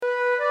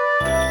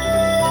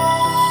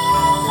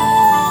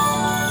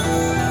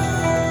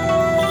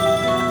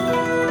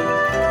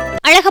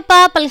அழகப்பா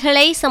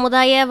பல்கலை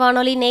சமுதாய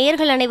வானொலி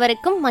நேயர்கள்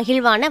அனைவருக்கும்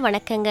மகிழ்வான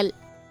வணக்கங்கள்.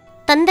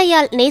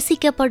 தந்தையால்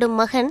நேசிக்கப்படும்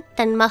மகன்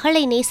தன்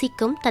மகளை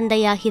நேசிக்கும்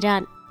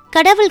தந்தையாகிறான்.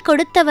 கடவுள்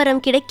கொடுத்த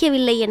வரம்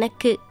கிடைக்கவில்லை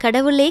எனக்கு,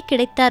 கடவுளே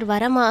கிடைத்தார்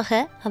வரமாக,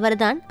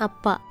 அவர்தான்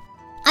அப்பா.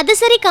 அது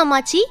சரி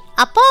காமாட்சி,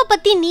 அப்பாவை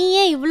பத்தி நீ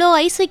ஏன் இவ்வளோ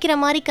ஐஸ் வைக்கிற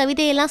மாதிரி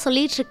கவிதையெல்லாம்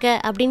சொல்லிட்டு இருக்க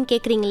அப்படின்னு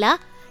கேட்குறீங்களா?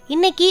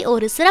 இன்னைக்கு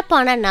ஒரு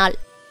சிறப்பான நாள்.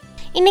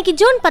 இன்னைக்கு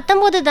ஜூன்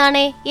 19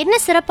 தானே, என்ன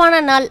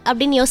சிறப்பான நாள்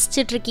அப்படின்னு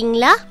யோசிச்சுட்டு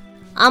இருக்கீங்களா?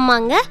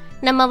 ஆமாங்க,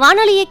 நம்ம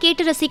வானொலியை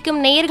கேட்டு ரசிக்கும்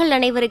நேயர்கள்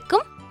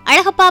அனைவருக்கும்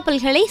அழகப்பா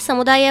பல்கலை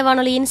சமுதாய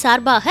வானொலியின்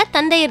சார்பாக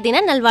தந்தையர்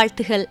தின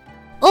நல்வாழ்த்துகள்.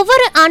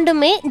 ஒவ்வொரு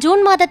ஆண்டுமே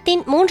ஜூன்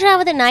மாதத்தின்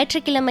 3வது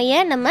ஞாயிற்றுக்கிழமையை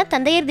நம்ம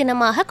தந்தையர்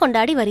தினமாக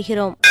கொண்டாடி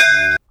வருகிறோம்.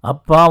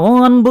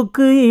 அப்பாவும்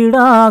அன்புக்கு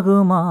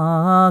ஈடாகும்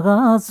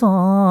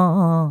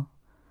ஆகாசம்,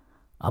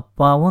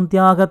 அப்பாவும்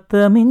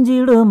தியாகத்தை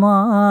மிஞ்சிடுமா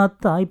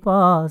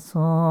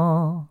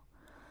தாய்ப்பாசம்,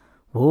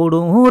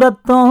 ஓடும்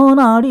ரத்தம்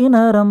நாடி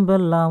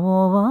நரம்பெல்லாம் ஓ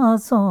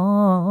வாசம்,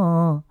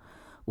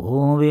 ஓ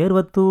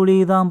வேர்வத்தூளி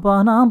தான்ப்பா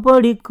நாம்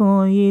படிக்கும்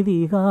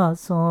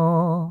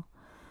இதிகாசம்.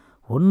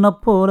 உன்னை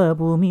போல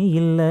பூமி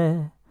இல்லை,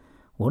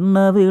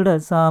 உன்னை விட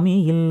சாமி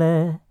இல்லை,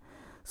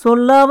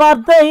 சொல்ல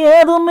வார்த்தை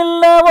ஏதும்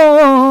இல்லவோ,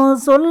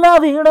 சொல்ல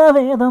விட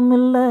வேதம்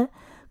இல்லை,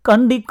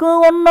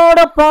 கண்டிக்கும் உன்னோட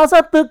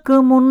பாசத்துக்கு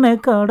முன்னே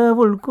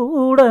கடவுள்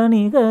கூட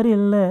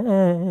நிகரில்லை.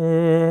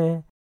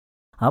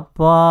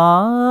 அப்பா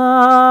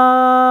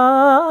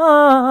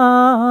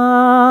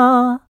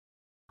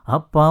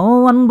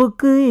அப்பாவும்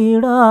அன்புக்கு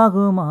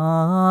ஈடாகும்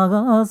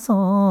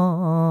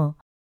ஆகாசம்,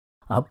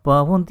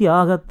 அப்பாவும்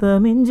தியாகத்தை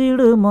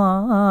மிஞ்சிடுமா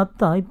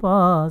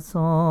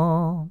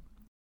தாய்ப்பாசம்.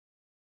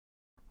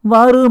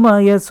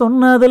 வறுமைய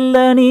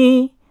சொன்னதில்லை நீ,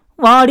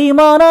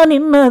 வாடிமான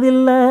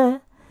நின்னதில்லை,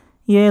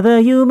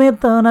 எதையுமே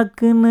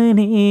தனக்குன்னு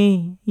நீ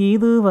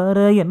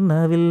இதுவரை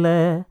என்னவில்லை,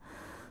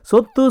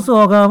 சொத்து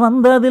சோகம்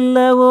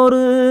வந்ததில்லை,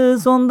 ஒரு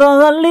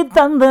சொந்தம் அள்ளி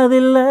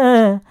தந்ததில்லை,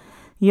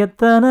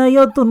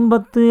 எத்தனையோ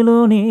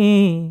துன்பத்திலும் நீ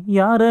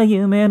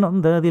யாரையுமே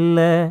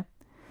நொந்ததில்லை,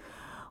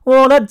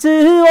 ஓலச்சு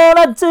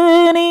ஓலச்சு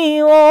நீ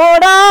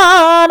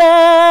ஓடான,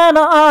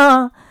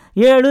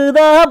 எழுத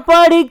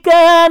படிக்க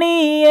நீ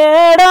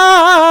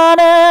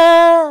ஏடான,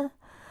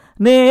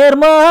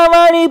 நேர்ம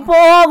வழி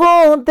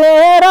போகும்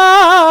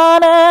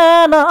தேரான,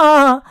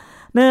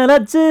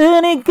 நிலச்சு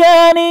நிக்க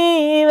நீ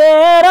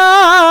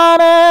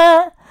வேறான,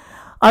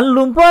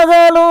 அல்லும்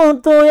பகலும்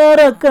துயர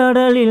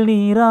கடலில்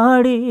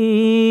நீராடி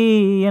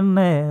என்ன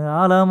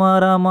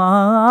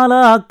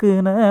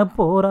ஆலமரமாலாக்குன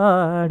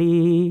போராடி,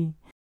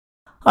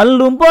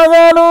 அல்லும்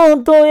பகலும்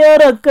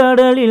துயர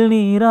கடலில்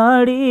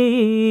நீராடி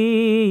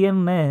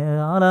என்ன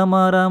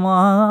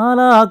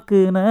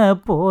ஆலமரமாலாக்குன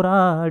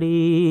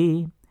போராடி,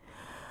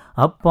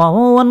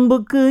 அப்பாவும்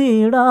அன்புக்கு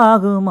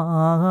ஈடாகும்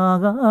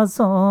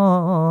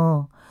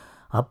ஆகாசம்,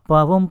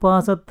 அப்பாவும்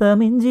பாசத்தை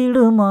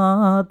மிஞ்சிடுமா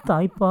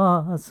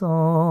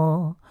தாய்ப்பாசம்,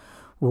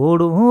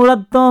 ஓடும்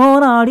ரத்தம்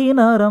நாடி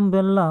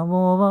நரம்பெல்லாம்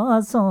ஓ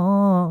வாசம்,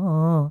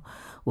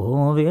 ஓ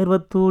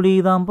வேர்வத்தூளி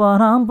தான்ப்பா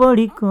நாம்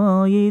படிக்கும்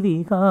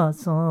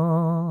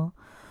இதிகாசம்.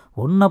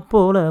 உன்னை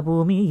போல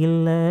பூமி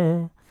இல்லை,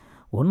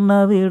 உன்னை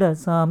விட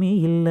சாமி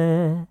இல்லை,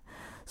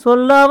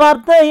 சொல்ல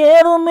வார்த்தை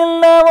ஏதும்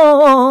இல்லவோ,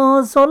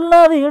 சொல்ல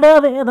விட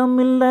வேதம்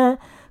இல்லை,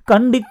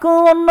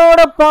 கண்டிக்கும் உன்னோட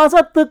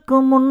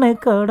பாசத்துக்கும் முன்னே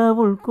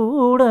கடவுள்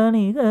கூட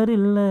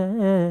நிகரில்லை.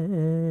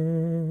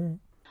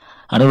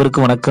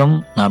 அனைவருக்கும் வணக்கம்.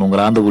 நான்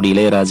உங்கள் ஆந்தகுடி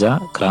இளையராஜா,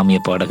 கிராமிய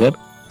பாடகர்.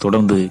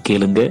 தொடர்ந்து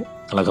கேளுங்க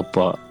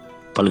அழகப்பா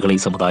பல்கலை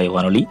சமுதாய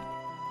வானொலி.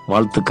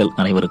 வாழ்த்துக்கள்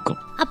அனைவருக்கும்.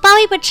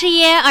 அப்பாவை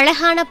பற்றிய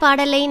அழகான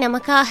பாடலை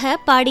நமக்காக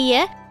பாடிய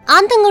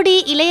ஆந்தங்குடி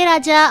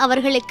இளையராஜா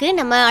அவர்களுக்கு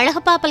நம்ம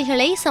அழகப்பா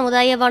பல்கலை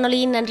சமுதாய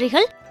வானொலியின்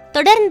நன்றிகள்.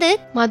 தொடர்ந்து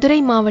மதுரை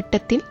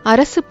மாவட்டத்தின்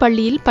அரசு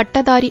பள்ளியில்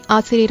பட்டதாரி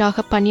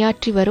ஆசிரியராக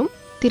பணியாற்றி வரும்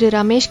திரு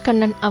ரமேஷ்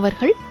கண்ணன்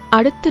அவர்கள்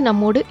அடுத்து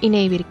நம்மோடு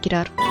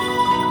இணையவிருக்கிறார்.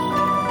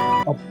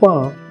 அப்பா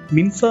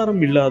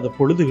மின்சாரம் இல்லாத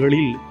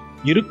பொழுதுகளில்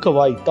இருக்க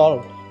வாய்த்தால்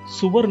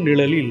சுவர்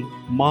நிழலில்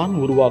மான்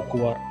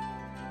உருவாக்குவார்.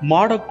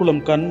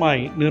 மாடக்குளம்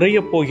கண்மாய் நிறைய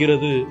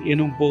போகிறது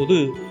எனும் போது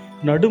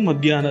நடு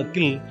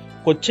மத்தியானத்தில்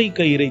கொச்சை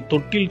கயிறை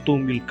தொட்டில்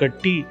தூம்பில்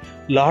கட்டி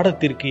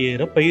லாடத்திற்கு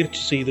ஏற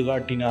பயிற்சி செய்து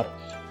காட்டினார்.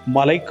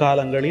 மழை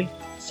காலங்களில்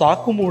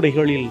சாக்கு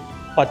மூடைகளில்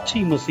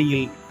பச்சை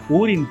மசியில்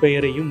ஊரின்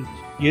பெயரையும்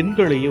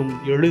எண்களையும்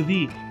எழுதி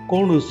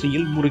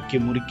கோணூசியில் முறுக்கி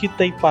முறுக்கி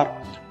தைப்பார்.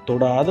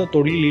 தொடாத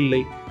தொழில்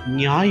இல்லை.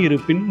 ஞாயிறு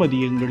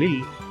பின்மதியங்களில்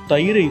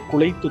தயிரை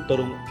குலைத்து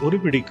தரும் ஒரு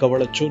பிடி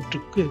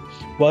கவளச்சோற்றுக்கு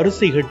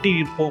வரிசை கட்டி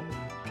இருப்போம்.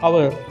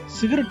 அவர்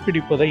சிகரெட்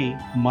பிடிப்பதை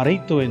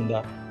மறைத்து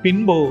வந்தார்.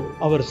 பின்போ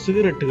அவர்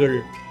சிகரெட்டுகள்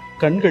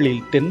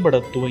கண்களில் தென்பட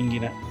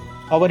துவங்கின.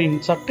 அவரின்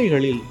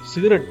சட்டைகளில்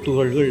சிகரெட்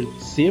துகள்கள்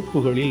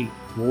சேப்புகளில்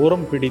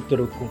ஓரம்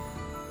பிடித்திருக்கும்.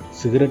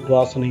 சிகரெட்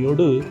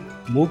வாசனையோடு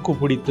மூக்கு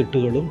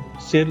பிடித்திட்டுகளும்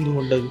சேர்ந்து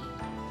கொண்டது.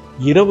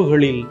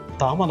 இரவுகளில்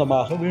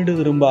தாமதமாக வீடு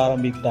திரும்ப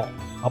ஆரம்பித்தார்.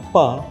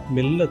 அப்பா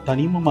மெல்ல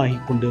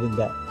தனிமமாகிக்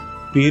கொண்டிருந்தார்.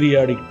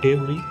 பீரியாடிக்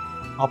டேபிளில்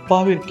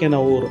அப்பாவிற்கென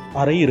ஓர்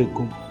அறை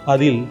இருக்கும்.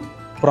 அதில்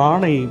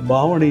பிராணை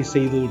பாவனை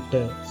செய்துவிட்ட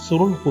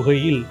சுருள்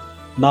புகையில்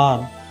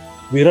நான்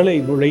விரலை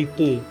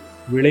நுழைத்து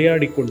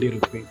விளையாடி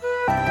கொண்டிருப்பேன்.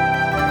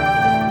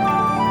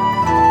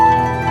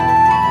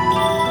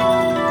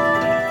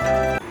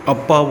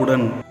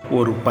 அப்பாவுடன்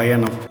ஒரு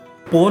பயணம்.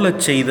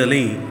 போலச்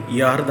செய்தலை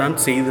யார்தான்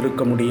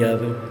செய்திருக்க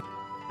முடியாது.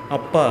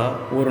 அப்பா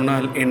ஒரு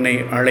நாள் என்னை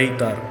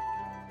அழைத்தார்.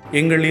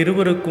 எங்கள்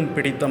இருவருக்கும்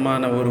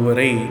பிடித்தமான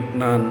ஒருவரை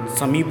நான்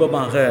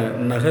சமீபமாக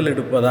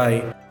நகலெடுப்பதாய்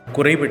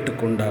குறைபட்டு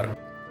கொண்டார்.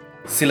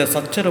 சில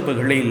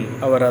சச்சரவுகளில்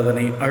அவர்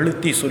அதனை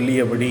அழுத்தி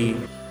சொல்லியபடி,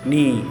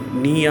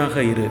 நீயாக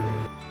இரு,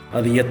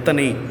 அது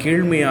எத்தனை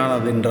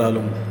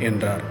கீழ்மையானதென்றாலும்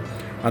என்றார்.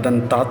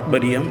 அதன்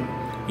தாத்பரியம்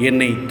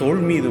என்னை தோள்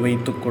மீது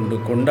வைத்து கொண்டு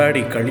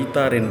கொண்டாடி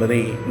கழித்தார் என்பதை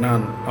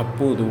நான்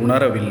அப்போது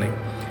உணரவில்லை.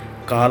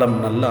 காலம்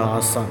நல்ல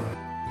ஆசான்.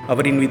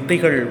 அவரின்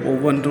வித்தைகள்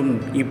ஒவ்வொன்றும்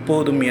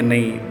இப்போதும்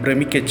என்னை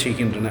பிரமிக்கச்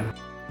செய்கின்றன.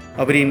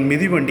 அவரின்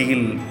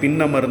மிதிவண்டியில்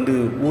பின்னமர்ந்து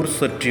ஊர்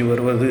சுற்றி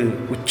வருவது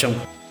உச்சம்.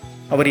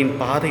 அவரின்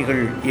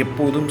பாதைகள்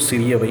எப்போதும்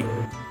சிறியவை.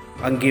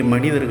 அங்கே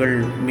மனிதர்கள்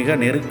மிக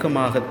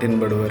நெருக்கமாக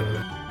தென்படுவர்.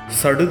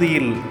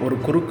 சடுதியில் ஒரு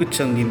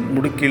குறுக்குச்சந்தின்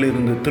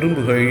முடுக்கிலிருந்து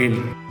திரும்புகையில்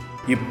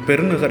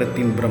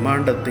இப்பெருநகரத்தின்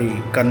பிரம்மாண்டத்தை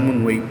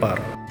கண்முன்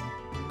வைப்பார்.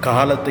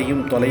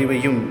 காலத்தையும்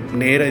தொலைவையும்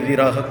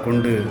நேரெதிராக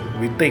கொண்டு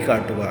வித்தை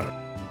காட்டுவார்.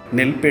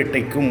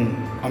 நெல்பேட்டைக்கும்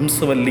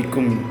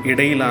அம்சவல்லிக்கும்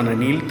இடையிலான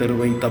நீள்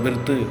தெருவை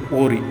தவிர்த்து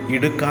ஓர்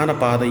இடுக்கான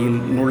பாதையில்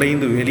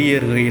நுழைந்து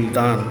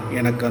வெளியேறுகையில்தான்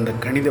எனக்கு அந்த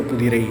கணித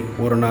புதிரை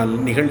ஒரு நாள்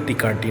நிகழ்த்தி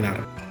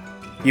காட்டினார்.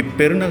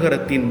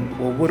 இப்பெருநகரத்தின்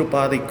ஒவ்வொரு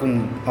பாதைக்கும்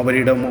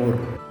அவரிடம் ஓர்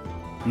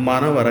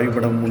மன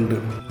வரைபடம் உண்டு.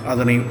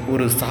 அதனை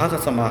ஒரு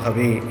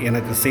சாகசமாகவே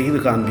எனக்கு செய்து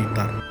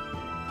காண்பித்தார்.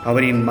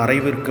 அவரின்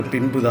மறைவிற்கு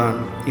பின்புதான்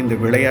இந்த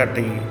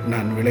விளையாட்டை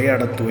நான்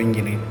விளையாடத்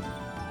துவங்கினேன்.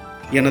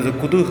 எனது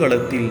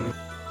குதூகலத்தில்,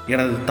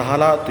 எனது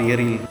தாளா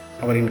துயரில்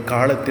அவரின்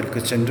காலத்திற்கு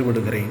சென்று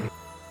விடுகிறேன்.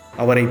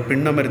 அவரை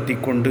பின்னமர்த்தி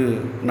கொண்டு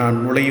நான்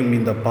நுழையும்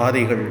இந்த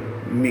பாதைகள்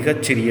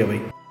மிகச் சிறியவை.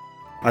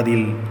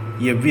 அதில்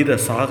எவ்வித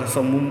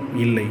சாகசமும்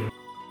இல்லை.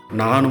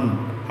 நானும்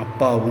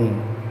அப்பாவும்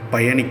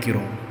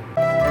பயணிக்கிறோம்.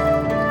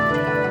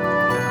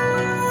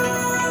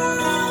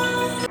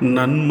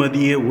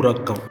 நன்மதிய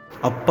உறக்கம்.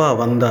 அப்பா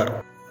வந்தார்.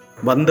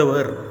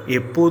 வந்தவர்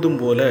எப்போதும்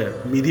போல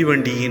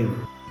மிதிவண்டியின்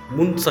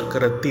முன்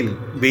சக்கரத்தில்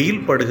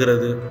வெயில்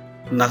படுகிறது,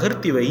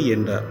 நகர்த்தி வை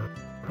என்றார்.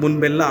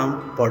 முன்பெல்லாம்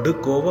படு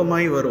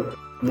கோபமாய் வரும்.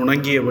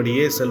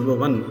 முணங்கியபடியே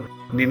செல்பவன்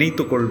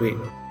நினைத்து கொள்வேன்,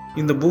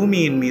 இந்த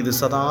பூமியின் மீது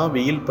சதா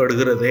வெயில்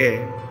படுகிறதே,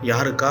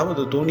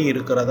 யாருக்காவது தோணி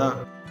இருக்கிறதா?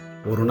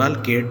 ஒரு நாள்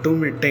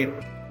கேட்டும் விட்டேன்.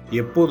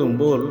 எப்போதும்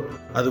போல்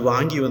அது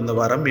வாங்கி வந்த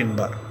வரம்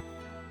என்பார்.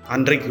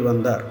 அன்றைக்கு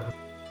வந்தார்.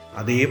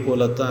 அதே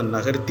போலத்தான்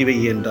நகர்த்தி வை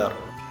என்றார்.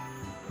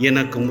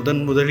 எனக்கு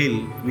முதலில்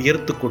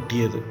வியர்த்து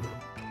கொட்டியது.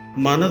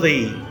 மனதை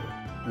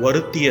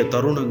வருத்திய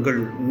தருணங்கள்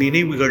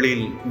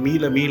நினைவுகளில்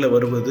மீள மீள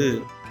வருவது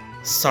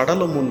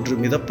சடலம் ஒன்று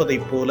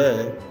மிதப்பதைப் போல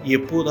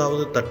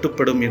எப்போதாவது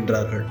தட்டுப்படும்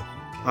என்றார்கள்.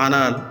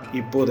 ஆனால்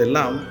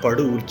இப்போதெல்லாம்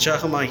படு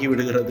உற்சாகமாகி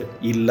விடுகிறது.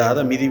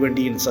 இல்லாத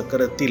மிதிவண்டியின்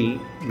சக்கரத்தில்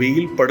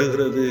வெயில்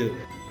படுகிறது,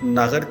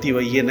 நகர்த்தி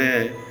வையென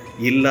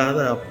இல்லாத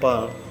அப்பா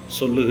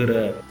சொல்லுகிற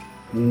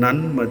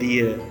நன்மதிய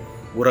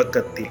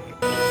உறக்கத்தில்.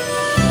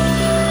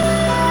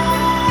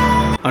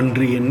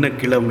 அன்று என்ன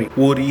கிழமை?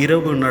 ஓர்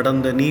இரவு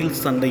நடந்த நீல்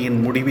சண்டையின்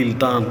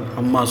முடிவில்தான்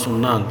அம்மா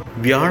சொன்னால்,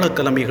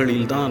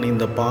 வியாழக்கிழமைகளில்தான்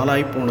இந்த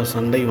பாலாய்ப்போன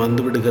சண்டை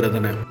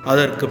வந்துவிடுகிறதென.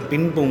 அதற்கு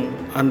பின்பும்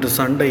அன்று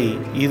சண்டை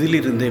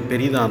இதிலிருந்தே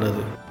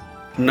பெரிதானது.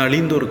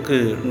 நலிந்தோர்க்கு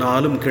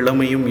நாளும்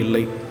கிழமையும்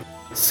இல்லை.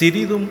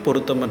 சிறிதும்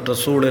பொருத்தமற்ற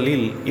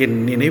சூழலில் என்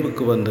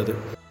நினைவுக்கு வந்தது.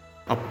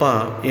 அப்பா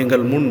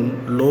எங்கள் முன்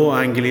லோ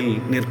ஆங்கிளில்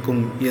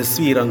நிற்கும்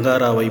SV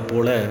ரங்காராவை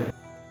போல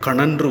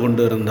கணன்று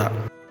கொண்டிருந்தார்.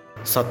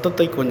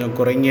 சத்தத்தை கொஞ்சம்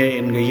குறைங்க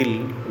என்கையில்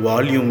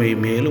வால்யூமை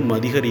மேலும்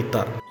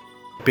அதிகரித்தார்.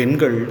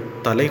 பெண்கள்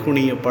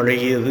தலைகுனிய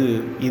பழகியது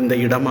இந்த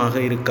இடமாக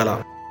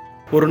இருக்கலாம்.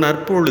 ஒரு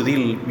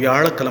நற்பொழுதில்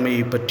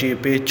வியாழக்கிழமையை பற்றிய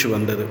பேச்சு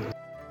வந்தது.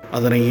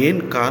 அதனை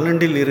ஏன்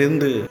காலண்டில்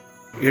இருந்து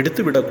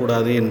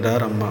எடுத்துவிடக்கூடாது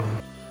என்றார் அம்மா.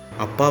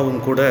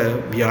 அப்பாவும் கூட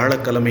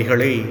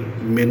வியாழக்கிழமைகளை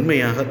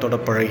மென்மையாக தொட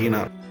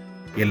பழகினார்.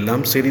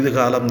 எல்லாம் சிறிது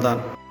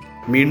காலம்தான்.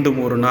 மீண்டும்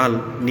ஒரு நாள்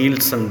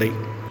நீல் சண்டை.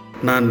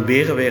 நான்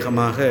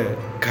வேகமாக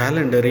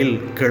காலண்டரில்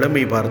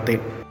கிழமை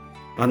பார்த்தேன்.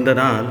 அந்த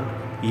நாள்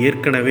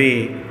ஏற்கனவே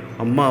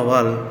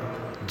அம்மாவால்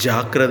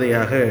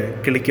ஜாக்கிரதையாக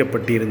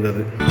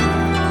கிழிக்கப்பட்டிருந்தது.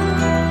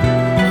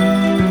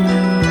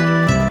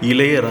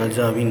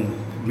 இளையராஜாவின்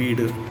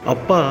வீடு.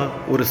 அப்பா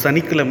ஒரு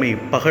சனிக்கிழமை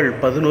பகல்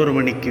 11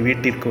 மணிக்கு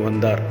வீட்டிற்கு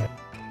வந்தார்.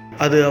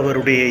 அது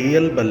அவருடைய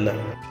இயல்பல்ல.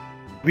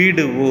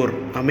 வீடு ஓர்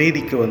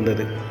அமைதிக்கு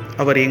வந்தது.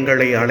 அவர்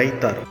எங்களை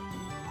அழைத்தார்.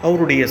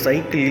 அவருடைய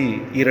சைக்கிளில்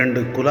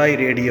 2 குழாய்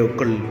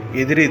ரேடியோக்கள்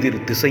எதிரெதிர்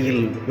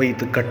திசையில்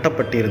வைத்து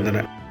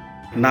கட்டப்பட்டிருந்தன.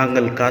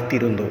 நாங்கள்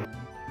காத்திருந்தோம்.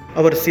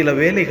 அவர் சில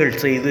வேலைகள்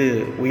செய்து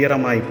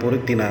உயரமாய்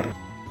பொருத்தினார்.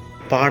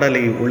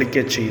 பாடலை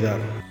ஒலிக்கச்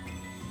செய்தார்.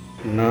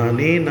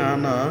 நானே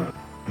நானா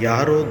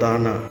யாரோ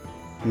தானா,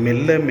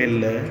 மெல்ல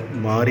மெல்ல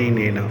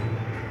மாறினேனா.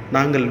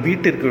 நாங்கள்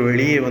வீட்டிற்கு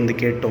வெளியே வந்து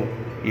கேட்டோம்.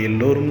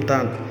 எல்லோரும்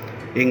தான்.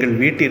 எங்கள்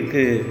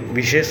வீட்டிற்கு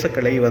விசேஷ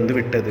கலை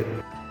வந்துவிட்டது.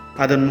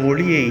 அதன்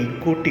ஒளியை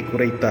கூட்டி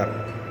குறைத்தார்.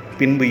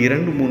 பின்பு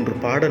 2-3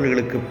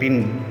 பாடல்களுக்கு பின்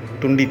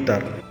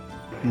துண்டித்தார்.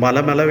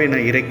 மலமளவென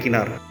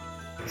இறக்கினார்.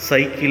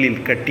 சைக்கிளில்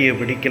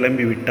கட்டியபடி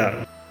கிளம்பிவிட்டார்.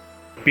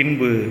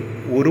 பின்பு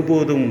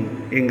ஒருபோதும்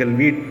எங்கள்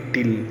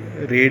வீட்டில்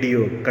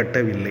ரேடியோ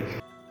கட்டவில்லை.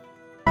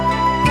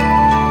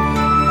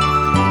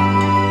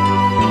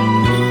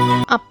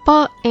 அப்பா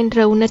என்ற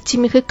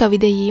உணர்ச்சிமிகு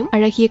கவிதையையும்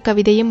அழகிய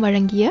கவிதையும்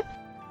வழங்கிய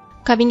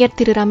கவிஞர்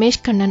திரு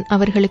ரமேஷ் கண்ணன்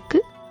அவர்களுக்கு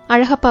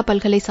அழகப்பா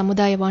பல்கலை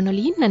சமுதாய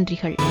வானொலியின்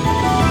நன்றிகள்.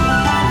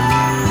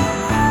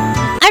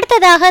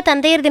 அடுத்ததாக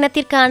தந்தையர்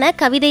தினத்திற்கான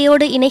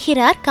கவிதையோடு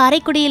இணைகிறார்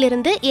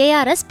காரைக்குடியிலிருந்து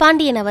ARS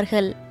பாண்டியன்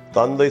அவர்கள்.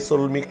 தந்தை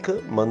சொல்மிக்க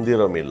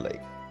மந்திரம் இல்லை,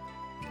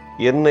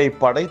 என்னை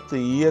படைத்து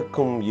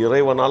இயக்கும்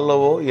இறைவன்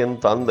அல்லவோ என்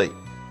தந்தை,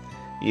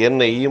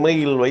 என்னை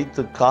இமையில்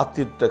வைத்து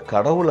காத்திட்ட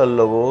கடவுள்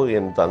அல்லவோ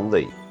என்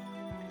தந்தை,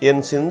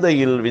 என்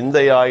சிந்தையில்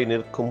விந்தையாய்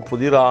நிற்கும்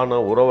புதிரான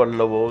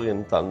உறவல்லவோ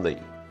என் தந்தை,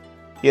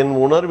 என்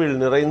உணர்வில்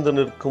நிறைந்து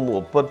நிற்கும்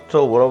ஒப்பற்ற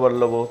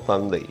உறவல்லவோ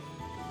தந்தை,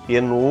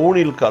 என்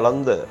ஊனில்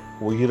கலந்த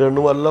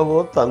உயிரணு அல்லவோ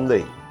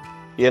தந்தை,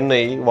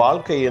 என்னை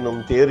வாழ்க்கை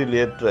எனும் தேரில்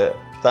ஏற்ற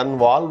தன்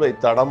வாழ்வை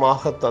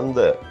தடமாக தந்த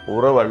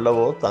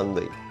உறவல்லவோ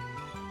தந்தை,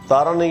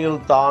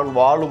 தரணியில் தான்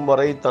வாழும்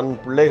வரை தன்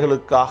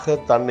பிள்ளைகளுக்காக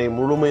தன்னை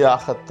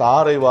முழுமையாக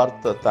தாரை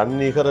வார்த்த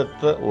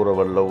தன்னிகரற்ற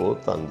உறவல்லவோ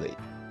தந்தை,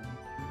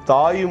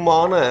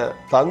 தாயுமான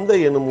தந்தை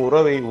எனும்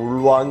உறவை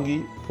உள்வாங்கி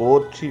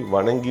போற்றி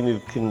வணங்கி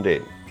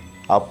நிற்கின்றேன்,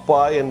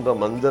 அப்பா என்ற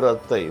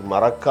மந்திரத்தை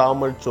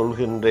மறக்காமல்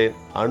சொல்கின்றேன்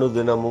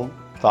அனுதினமும்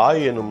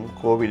தாய் எனும்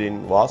கோவிலின்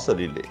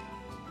வாசலிலே.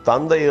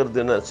 தந்தையர்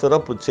தின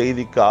சிறப்பு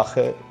செய்திக்காக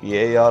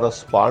ARS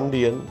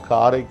பாண்டியன்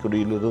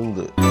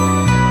காரைக்குடியிலிருந்து.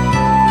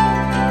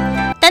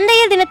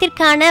 தந்தையர்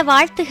தினத்திற்கான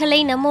வாழ்த்துக்களை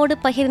நம்மோடு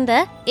பகிர்ந்த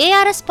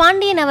ARS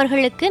பாண்டியன்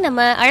அவர்களுக்கு நம்ம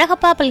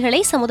அழகப்பா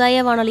பல்கலை சமுதாய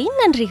வானொலியின்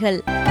நன்றிகள்.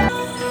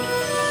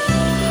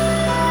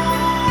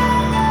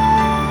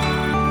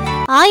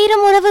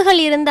 1000 உறவுகள்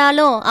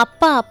இருந்தாலும்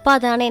அப்பா அப்பா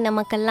தானே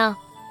நமக்கெல்லாம்.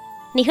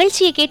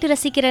 நிகழ்ச்சியை கேட்டு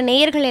ரசிக்கிற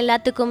நேயர்கள்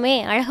எல்லாத்துக்குமே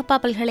அழகப்பா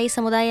பல்கலை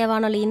சமுதாய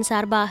வானொலியின்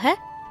சார்பாக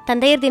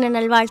தந்தையர் தின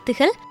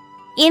நல்வாழ்த்துகள்.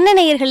 என்ன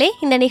நேயர்களே,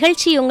 இந்த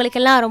நிகழ்ச்சி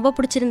உங்களுக்கெல்லாம் ரொம்ப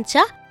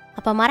பிடிச்சிருந்துச்சா?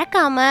 அப்போ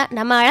மறக்காம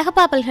நம்ம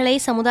அழகப்பா பல்கலை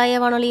சமுதாய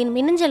வானொலியின்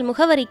மின்னஞ்சல்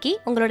முகவரிக்கு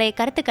உங்களுடைய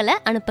கருத்துக்களை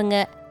அனுப்புங்க.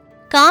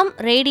 com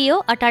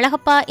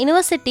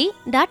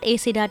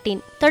radio@alagappauniversity.ac.in.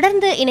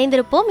 தொடர்ந்து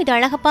இணைந்திருப்போம். இது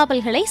அழகப்பா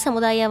பல்கலை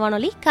சமுதாய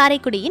வானொலி,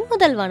 காரைக்குடியின்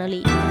முதல்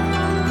வானொலி.